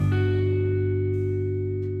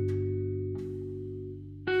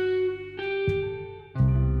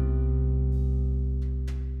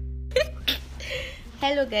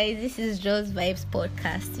Hello guys, this is Joe's Vibes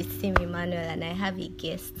podcast with Tim Emmanuel and I have a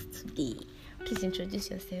guest today. Please introduce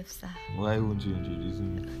yourself, sir. Why won't you introduce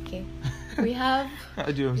me? Okay. We have How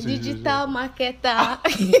do you digital marketer,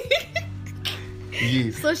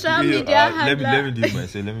 yes. social media handler. Let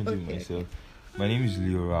me do myself. Okay. My name is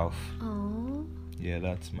Leo Ralph. Oh. Yeah,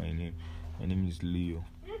 that's my name. My name is Leo.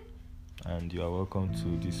 And you are welcome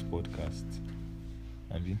to this podcast.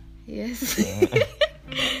 Abi? Yes.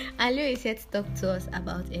 And Leo is here to talk to us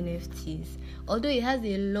about NFTs. Although it has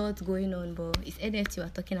a lot going on, but it's NFT we're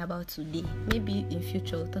talking about today. Maybe in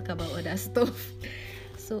future we'll talk about other stuff.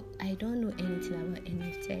 So I don't know anything about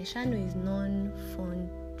NFT. I shall know it's non-fun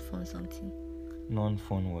something.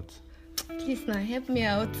 Non-fun what? Please now help me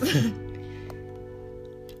out.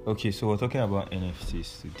 Okay, so we're talking about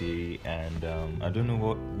NFTs today, and I don't know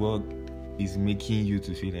what is making you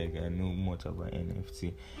to feel like I know much about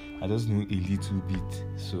NFT. I just know a little bit.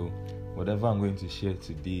 So whatever I'm going to share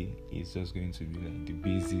today is just going to be like the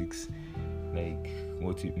basics, like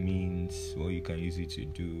what it means, what you can use it to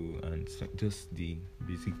do, and just the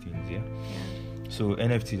basic things. Yeah. So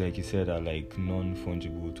NFT, like you said, are like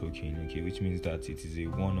non-fungible token. Okay, which means that it is a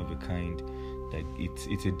one of a kind. Like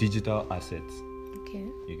it's a digital asset. Okay.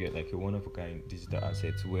 You get like a one of a kind digital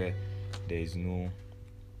asset where there is no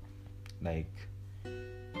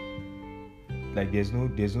there's no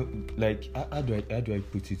like how do I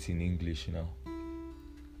put it in English now?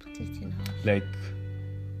 Put it in how? Like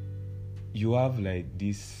you have like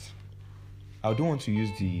this. I don't want to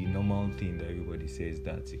use the normal thing that everybody says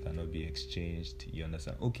that it cannot be exchanged. You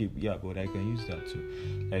understand? Okay, yeah, but I can use that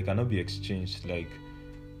too. Like it cannot be exchanged. Like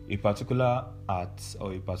a particular art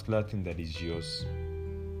or a particular thing that is yours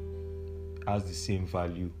has the same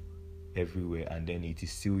value everywhere, and then it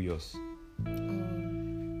is still yours. Do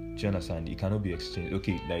you understand? It cannot be exchanged.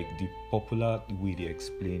 Okay, like the popular way they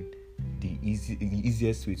explain, the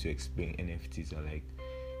easiest way to explain NFTs are like,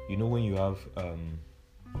 you know, when you have a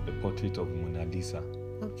portrait of Mona Lisa.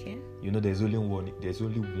 Okay. You know, there's only one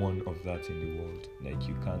of that in the world. Like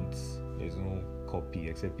you can't. There's no copy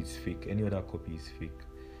except it's fake. Any other copy is fake.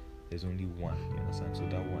 There's only one. You understand? So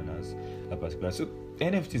that one has a particular. So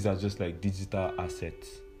NFTs are just like digital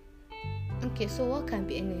assets. Okay, so what can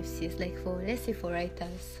be NFTs? Like let's say for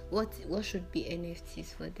writers, what should be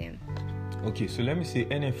NFTs for them? Okay, so let me say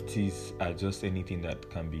NFTs are just anything that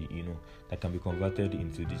can be, that can be converted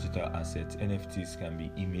into digital assets. NFTs can be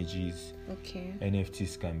images. Okay.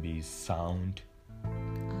 NFTs can be sound.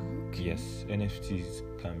 Okay. Yes, NFTs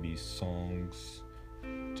can be songs,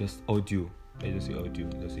 just audio. Let's just say audio.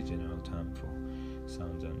 That's a general term for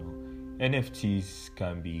sounds and all. NFTs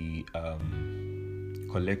can be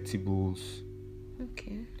collectibles.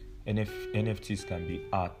 Okay. NFTs can be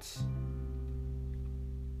art.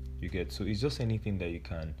 You get, so it's just anything that you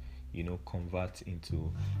can, convert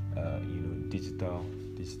into, digital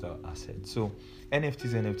assets. So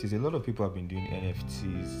NFTs. A lot of people have been doing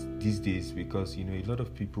NFTs these days because a lot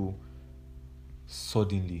of people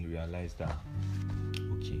suddenly realize that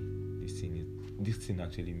this thing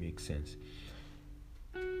actually makes sense.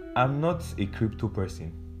 I'm not a crypto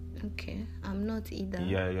person. Okay, I'm not either.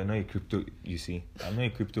 Yeah, you're not a crypto, you see. I'm not a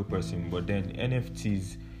crypto person, but then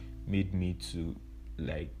NFTs made me to,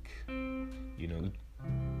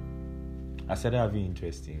 I started having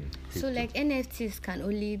interest in crypto. So, like, NFTs can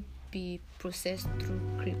only be processed through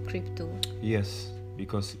crypto? Yes,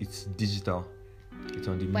 because it's digital. It's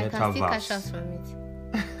on the metaverse. But I can still cash out from it.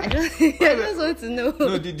 I just want to know.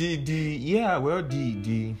 No,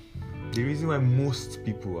 the reason why most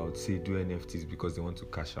people, I would say, do NFTs is because they want to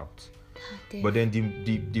cash out. But then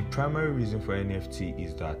the primary reason for NFT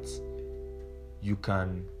is that you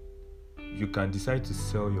can decide to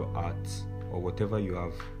sell your art or whatever you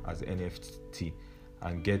have as NFT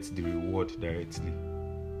and get the reward directly.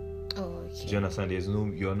 Oh, okay. Do you understand?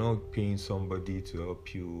 You're not paying somebody to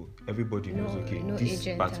help you. Everybody knows, this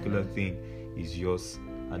particular thing is yours,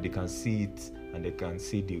 and they can see it and they can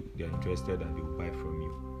say they're interested and they'll buy from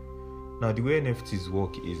you. Now, the way NFTs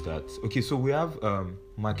work is that, so we have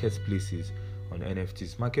marketplaces on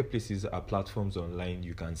NFTs. Marketplaces are platforms online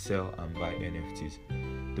you can sell and buy NFTs.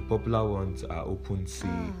 The popular ones are OpenSea.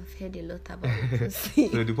 I've heard a lot about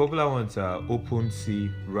OpenSea. So the popular ones are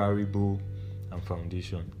OpenSea, Rarible, and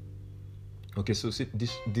Foundation. Okay, so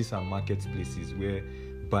these are marketplaces where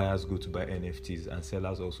buyers go to buy NFTs and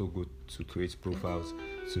sellers also go to create profiles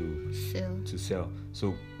to sell.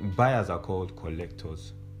 So buyers are called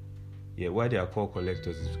collectors. Yeah, why they are called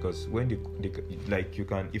collectors is because when they like, you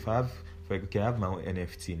can, if I have my own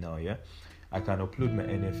NFT now, yeah, I can upload my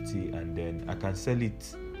NFT and then I can sell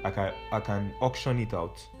it. I can auction it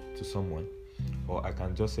out to someone, or I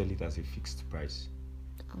can just sell it as a fixed price.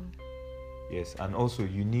 Yes, and also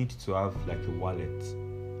you need to have like a wallet.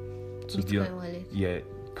 Bitcoin wallet. Yeah,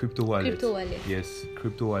 crypto wallet. Crypto wallet. Yes,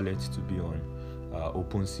 crypto wallet to be on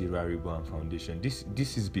OpenSea, Rarible, and Foundation.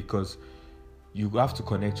 This is because you have to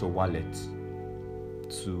connect your wallet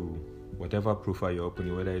to whatever profile you're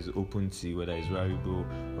opening, whether it's OpenSea, whether it's Rarible,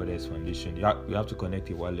 whether it's Foundation. You have to connect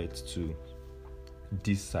a wallet to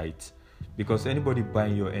this site, because anybody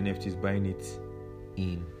buying your NFT is buying it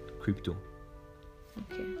in crypto.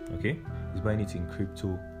 Okay, it's buying it in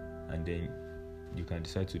crypto, and then you can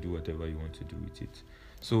decide to do whatever you want to do with it.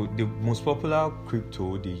 So the most popular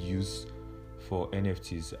crypto they use for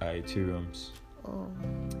NFTs are Ethereums.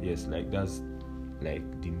 Yes, like that's like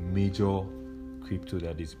the major crypto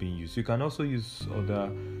that is being used. You can also use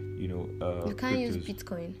other, you can't use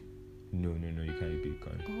Bitcoin. No, you can't use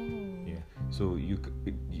Bitcoin. Yeah, so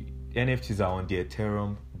NFTs are on the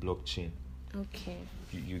Ethereum blockchain. Okay.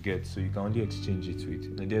 You get, so you can only exchange it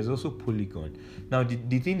with. And there's also Polygon. Now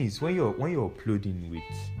the thing is, when you're uploading with,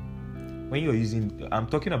 when you're using, I'm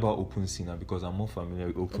talking about OpenSea now because I'm more familiar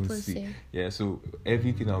with OpenSea. Yeah, so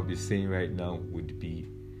everything I'll be saying right now would be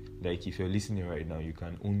like, if you're listening right now, you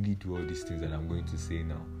can only do all these things that I'm going to say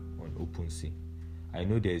now on OpenSea. I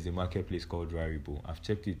know there is a marketplace called Rarible. I've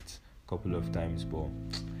checked it a couple of times, but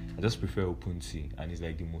I just prefer OpenSea, and it's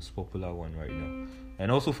like the most popular one right now.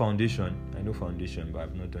 And also Foundation. I know Foundation, but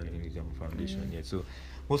I've not done anything on Foundation yet. So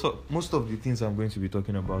most of the things I'm going to be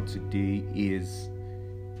talking about today is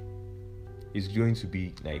going to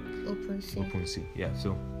be like OpenSea. Yeah.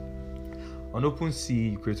 So on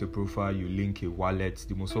OpenSea, you create a profile, you link a wallet.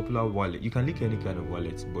 The most popular wallet, you can link any kind of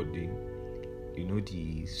wallet, but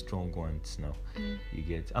the strong ones now. You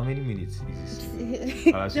get, how many minutes is this?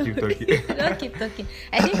 I should keep talking. Don't keep talking.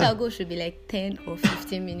 I think our goal should be like 10 or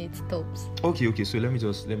 15 minutes tops. Okay. So let me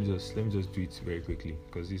just do it very quickly,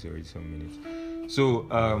 because this is already some minutes. So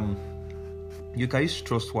you can use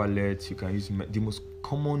Trust Wallet. You can use the most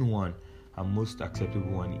common one and most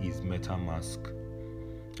acceptable one is MetaMask.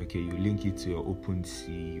 Okay, you link it to your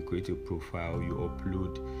OpenSea. You create a profile. You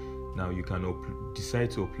upload. Now you can decide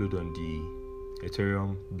to upload on the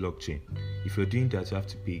Ethereum blockchain. If you're doing that, you have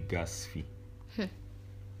to pay gas fee.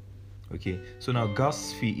 Okay, so now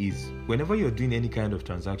gas fee is whenever you're doing any kind of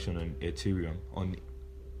transaction on Ethereum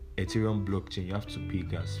blockchain, you have to pay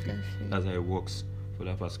gas fee. That's how it works for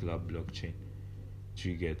that particular blockchain. Do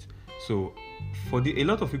you get? So a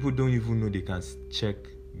lot of people don't even know they can check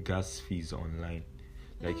gas fees online.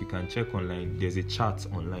 Like, you can check online. There's a chart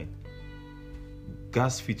online.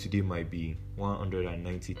 Gas fee today might be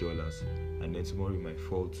 $190, and then tomorrow it might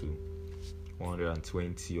fall to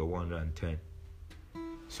 $120 or $110.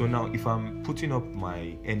 So now, if I'm putting up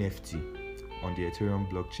my NFT on the Ethereum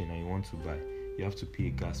blockchain and you want to buy, you have to pay a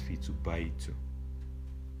gas fee to buy it too.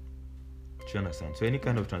 Do you understand? So any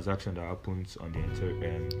kind of transaction that happens on the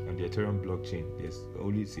Ethereum blockchain, there's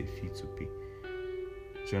always a fee to pay.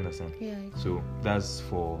 Do you understand? Yeah. So that's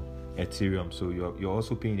for Ethereum. So you're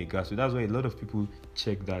also paying a gas fee. That's why a lot of people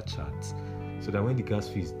check that chart, so that when the gas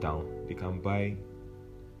fee is down, they can buy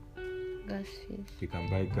gas fees. They can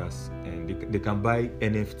buy gas, and they can buy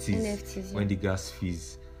NFTs when the gas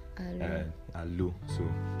fees are low. So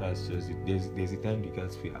that's just it. There's a time the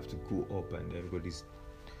gas fee have to go up, and everybody's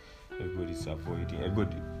avoiding.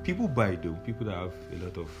 People buy though. People that have a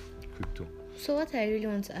lot of crypto. So what I really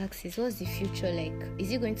want to ask is, what's the future like?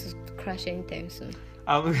 Is it going to crash anytime soon?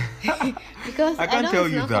 Because I can't tell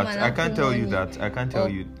you that. I can't tell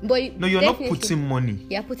you. But no, you're not putting money.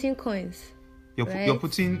 You're putting coins. You're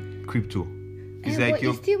putting crypto. It's like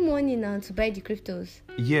it's still money now to buy the cryptos.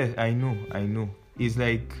 Yeah, I know. It's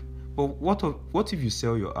like, but what if you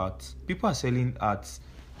sell your art? People are selling art.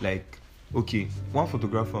 Like, okay, one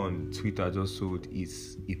photographer on Twitter just sold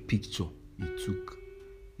is a picture he took.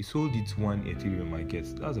 He sold it one Ethereum, I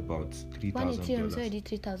guess. That's about $3,000. One Ethereum sold it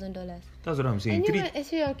 $3,000. That's what I'm saying. I knew when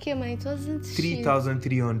Ethereum came and it wasn't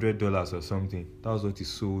 $3,300 or something. That was what he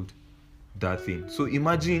sold that thing. So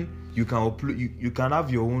imagine you can upload. You can have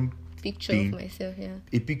your own picture of myself, yeah.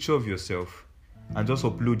 A picture of yourself, and just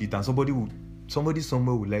upload it, and somebody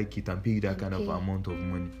somewhere will like it and pay you that kind of amount of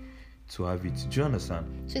money to have it. Do you understand?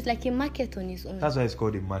 So it's like a market on its own. That's why it's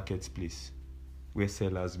called a marketplace, where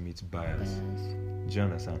sellers meet buyers. Do you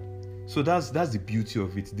understand? So that's the beauty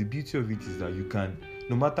of it. The beauty of it is that you can,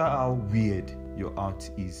 no matter how weird your art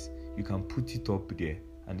is, you can put it up there,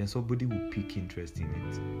 and then somebody will pick interest in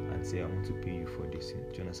it and say, I want to pay you for this. Do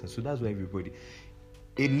you understand? So that's why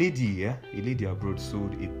a lady abroad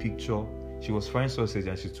sold a picture. She was frying sausage,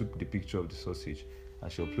 and she took the picture of the sausage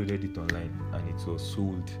and she uploaded it online, and it was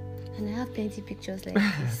sold. And I have plenty pictures like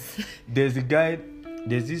this. There's a guy.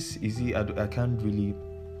 There's this. I can't really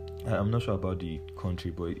I'm not sure about the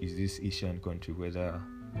country, but is this Asian country, whether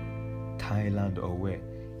Thailand or where,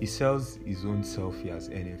 he sells his own selfie as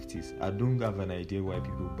NFTs. I don't have an idea why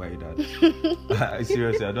people buy that.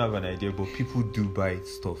 Seriously, I don't have an idea, but people do buy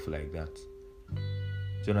stuff like that. Do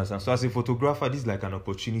you understand? So as a photographer, this is like an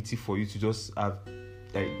opportunity for you to just have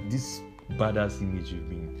like this badass image you've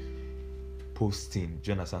been posting.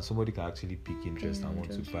 Do you understand? Somebody can actually pick interest and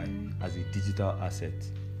want to buy as a digital asset.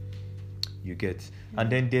 You get.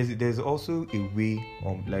 And then there's also a way,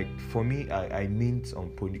 like for me, I mint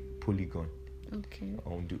on Polygon. Okay.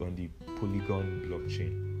 On the Polygon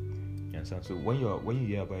blockchain. You understand? So when you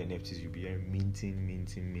hear about NFTs, you'll be hearing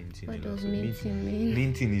minting. What does minting mean?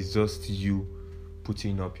 Minting is just you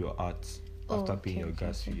putting up your art after paying your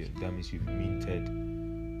gas fee. That means you've minted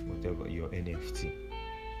whatever your NFT.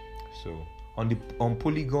 So on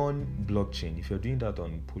Polygon blockchain, if you're doing that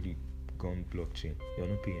on Polygon blockchain, you're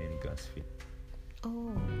not paying any gas fee.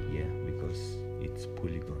 Oh. Yeah, because it's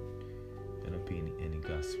Polygon. You're not paying any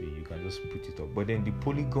gas fee. You can just put it up. But then the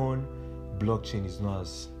Polygon blockchain is not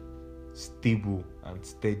as stable and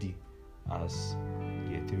steady as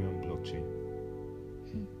the Ethereum blockchain.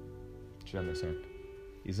 Do you understand?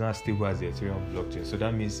 It's not as stable as the Ethereum blockchain. So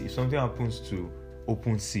that means if something happens to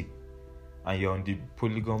OpenSea and you're on the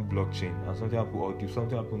Polygon blockchain, and something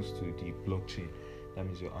happens to the blockchain, that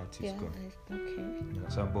means your art is gone. Okay.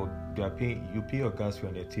 So, but you pay your gas fee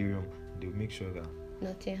on Ethereum, they'll make sure that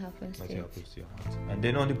nothing happens to your art. And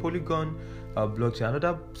then on the Polygon blockchain,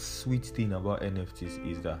 another sweet thing about NFTs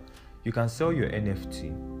is that you can sell your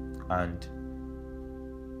NFT and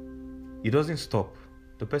it doesn't stop.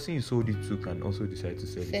 The person you sold it to can also decide to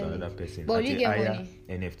sell it to another person but at you a get higher money.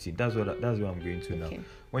 NFT. That's where I'm going to now.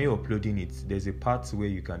 When you're uploading it, there's a part where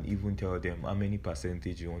you can even tell them how many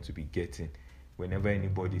percentage you want to be getting whenever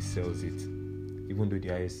anybody sells it. Even though the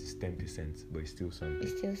highest is 10%, but it's still something.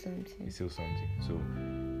 So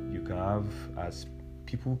you can have, as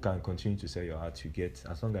people can continue to sell your art, you get,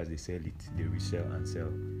 as long as they sell it, they resell and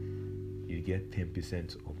sell, you get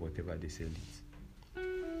 10% of whatever they sell it.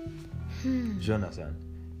 Do you understand?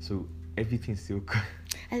 So everything still.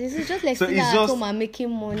 And this is just like so sitting at home and making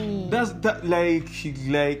money. But the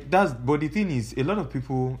thing is, a lot of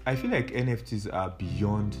people, I feel like NFTs are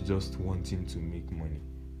beyond just wanting to make money.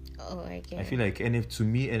 Oh, I get. I feel like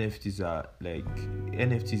NFTs are like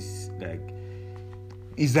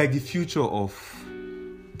it's like the future of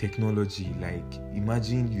technology. Like,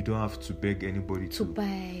 imagine you don't have to beg anybody to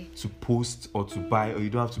buy, to post or to buy, or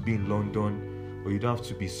you don't have to be in London, or you don't have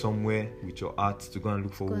to be somewhere with your art to go and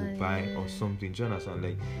look for who will buy or something. Do you understand?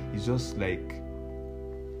 Like, it's just like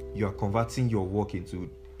you are converting your work into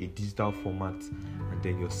a digital format and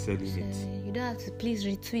then you're selling it. You don't have to please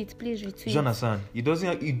retweet. Do you understand? It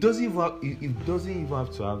doesn't even have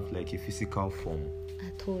to have like a physical form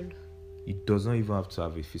at all. It does not even have to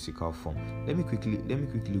have a physical form. Let me quickly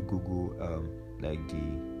Google like the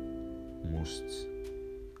most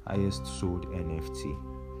highest sold NFT.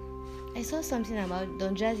 I saw something about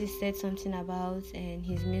Don Jazzy said something about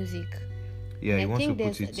his music. Yeah, he wants to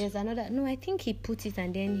put it. There's another. No, I think he put it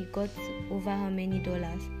and then he got over how many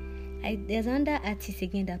dollars. There's another artist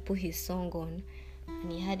again that put his song on,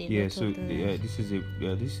 and he had a lot of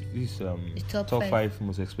the top five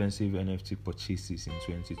most expensive NFT purchases in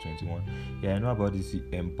 2021. Yeah, I know about this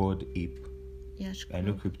Bored Ape. Yeah, I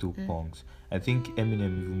know CryptoPunks. I think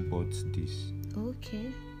Eminem even bought this.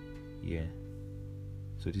 Okay. Yeah.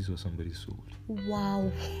 So this was somebody sold.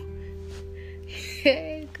 Wow.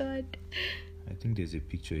 Hey God. I think there's a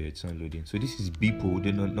picture here. It's not loading. So this is Beeple.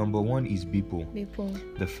 The number one is Beeple.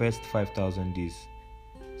 The first 5,000 days,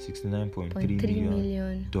 $69.3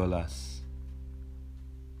 million.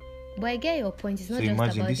 But I get your point. It's not so just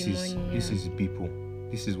imagine about this the is money. This is Beeple.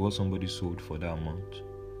 This is what somebody sold for that amount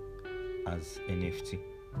as NFT.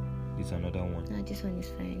 This is another one. No, this one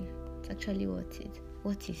is fine. It's actually worth it.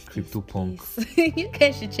 What is CryptoPunk? You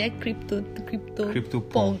guys should check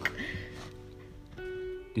CryptoPunk.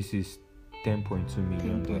 This is $10.2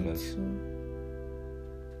 million.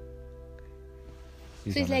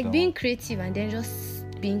 So it's like being creative and then just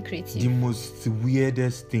being creative. The most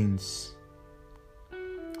weirdest things.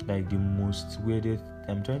 Like the most weirdest.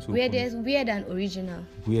 I'm trying to. Weird and original.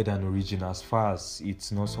 Weird and original, as far as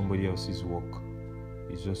it's not somebody else's work.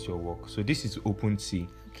 It's just your work. So this is OpenSea.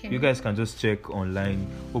 Okay. You guys can just check online,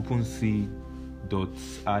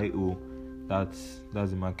 OpenSea.io. That's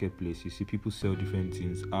the marketplace. You see people sell different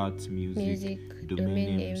things: art, music,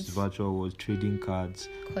 domain names, virtual worlds, trading cards,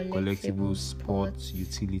 collectibles, sports,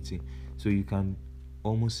 utility. So you can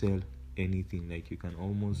almost sell anything. Like you can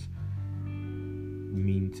almost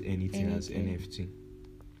mint anything as NFT.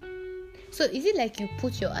 So is it like you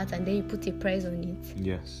put your art and then you put a price on it?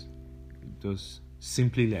 Yes, just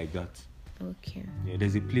simply like that. Okay. Yeah,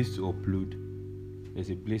 there's a place to upload. There's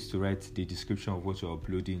a place to write the description of what you're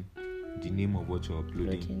uploading, the name of what you're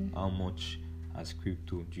uploading, how much as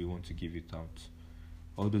crypto do you want to give it out.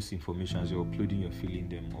 All those information as you're uploading, you're filling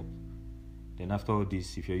them up. Then after all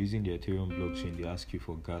this, if you're using the Ethereum blockchain, they ask you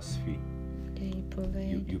for gas fee. Then you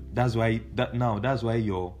provide. That's why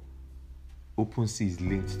your OpenSea is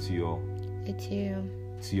linked to your Ethereum.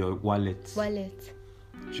 To your wallet.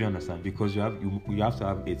 Do you understand? Because you have to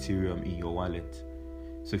have Ethereum in your wallet.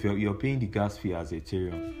 So if you're paying the gas fee as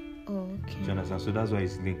Ethereum. Oh, okay. Do you understand? So that's why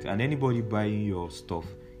it's linked. And anybody buying your stuff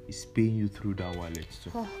is paying you through that wallet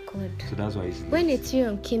too. Oh God. So that's why it's linked. When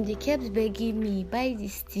Ethereum came, they kept begging me, buy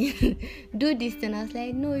this thing, do this thing. I was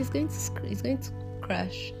like, no, it's going to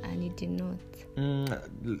crash, and it did not.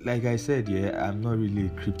 Like I said, yeah, I'm not really a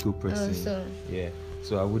crypto person. Yeah.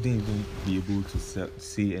 So I wouldn't even be able to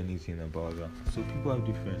say anything about that. So people have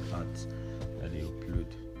different arts that they upload.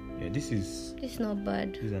 Yeah, this is not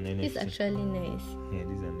bad. This is an NFT. It's actually nice. Yeah,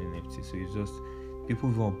 this is an NFT. So it's just people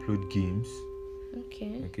who upload games.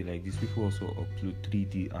 Okay, like these people also upload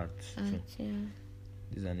 3D art. Yeah.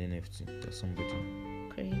 This is an NFT that somebody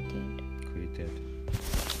created.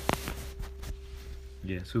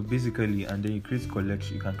 Yeah, so basically, and then you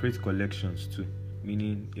can create collections too,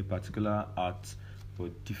 meaning a particular art for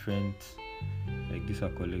different, like these are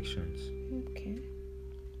collections. Okay.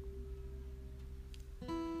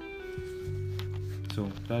 So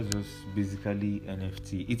that's just basically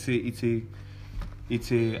NFT.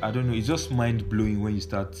 It's a I don't know, it's just mind blowing when you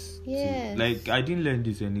start. Yes. Like I didn't learn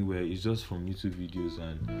this anywhere. It's just from YouTube videos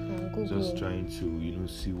and just trying to,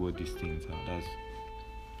 see what these things are. That's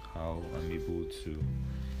how I'm able to,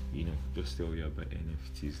 just tell you about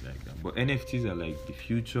NFTs like that. But NFTs are like the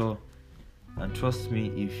future, and trust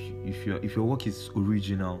me, if your work is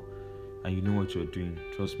original and you know what you're doing,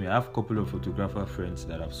 trust me, I have a couple of photographer friends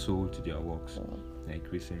that have sold their works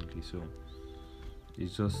like recently. So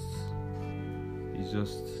it's just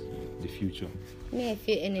the future. I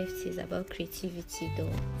feel NFT is about creativity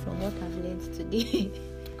though, from what I've learned today.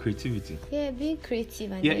 Creativity. Yeah, being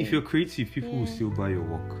creative. And if you're creative, people will still buy your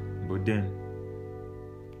work. But then,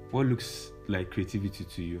 what looks like creativity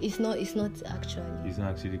to you? It's not actually. It's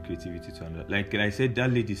not actually creativity to another. Like I said,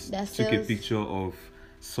 that lady took a picture of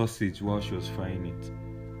sausage while she was frying it,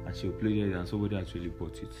 and she uploaded it, and somebody actually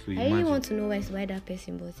bought it. So I really want to know why that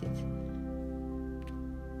person bought it.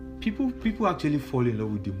 People actually fall in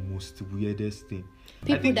love with the most weirdest thing.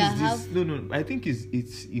 I think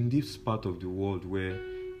it's in this part of the world where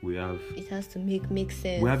we have, it has to make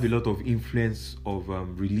sense. We have a lot of influence of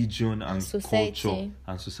religion and society. Culture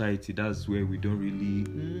and society. That's where we don't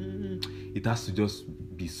really. It has to just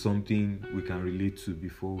be something we can relate to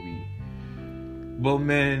before we. But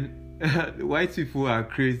man, white people are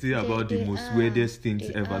crazy about the most weirdest things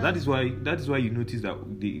ever. That is why you notice that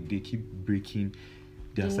they keep breaking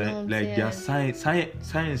their science. Like their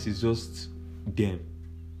science is just them.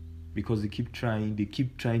 Because they keep trying the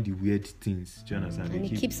weird things. Do you understand? And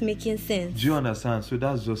it keeps making sense. Do you understand? So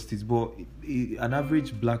that's just it. But an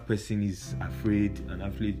average black person is afraid. An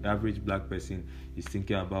average black person is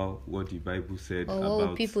thinking about what the Bible said about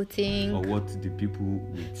what people think, or what the people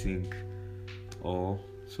will think. Or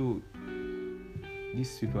so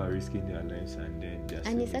these people are risking their lives, and then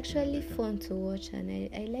it's actually fun to watch, and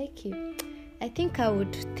I like it. I think I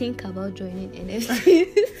would think about joining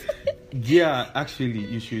NFTs. Yeah, actually,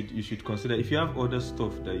 you should consider if you have other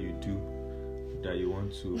stuff that you do that you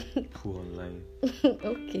want to put online.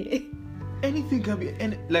 Okay. Anything can be,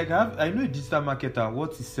 and like I know a digital marketer.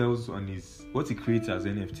 What he creates as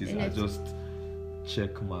NFTs are just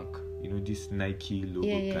check mark. This Nike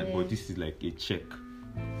logo, but this is like a check.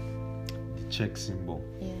 The check symbol.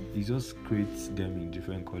 Yeah. He just creates them in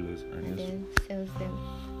different colors and then sells them.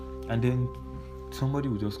 And then somebody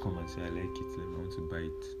will just come and say, I like it, I want to buy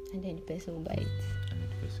it. And then the person will buy it.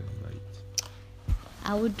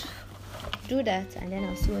 I would do that, and then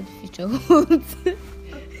I'll see what the future holds.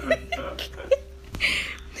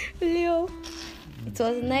 Leo, it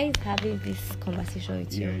was nice having this conversation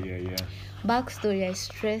with you. Yeah. Backstory, I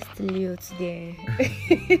stressed Leo today.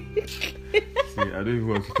 See, I don't even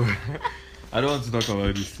want to talk. I don't want to talk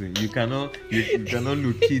about this thing. You cannot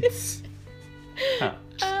look it.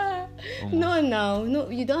 No,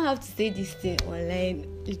 you don't have to say this thing online.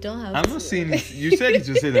 You don't have I'm not saying it. You said it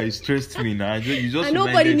that it stressed me now. You just and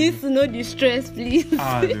nobody needs to know the stress, please.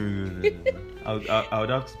 No. I would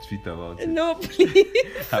have to tweet about it. No, please.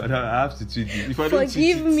 I have to tweet it. If I don't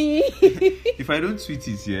Forgive tweet me. if I don't tweet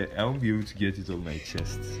it here, I won't be able to get it off my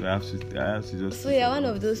chest. So I have to just. So you're one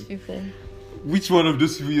of those people Which one of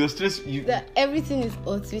those people? You're stressed. that everything is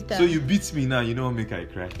on Twitter. So you beat me now. You know what make I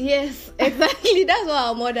cry? Yes, exactly. That's what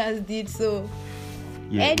our mothers did. So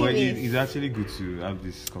Yeah, but anyways. it's actually good to have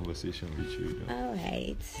this conversation with you.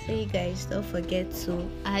 Alright, so you guys don't forget to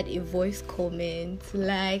add a voice comment,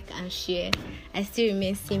 like and share. I still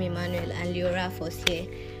remain Sim Emmanuel and Leora for here.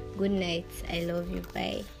 Good night. I love you.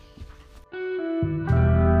 Bye.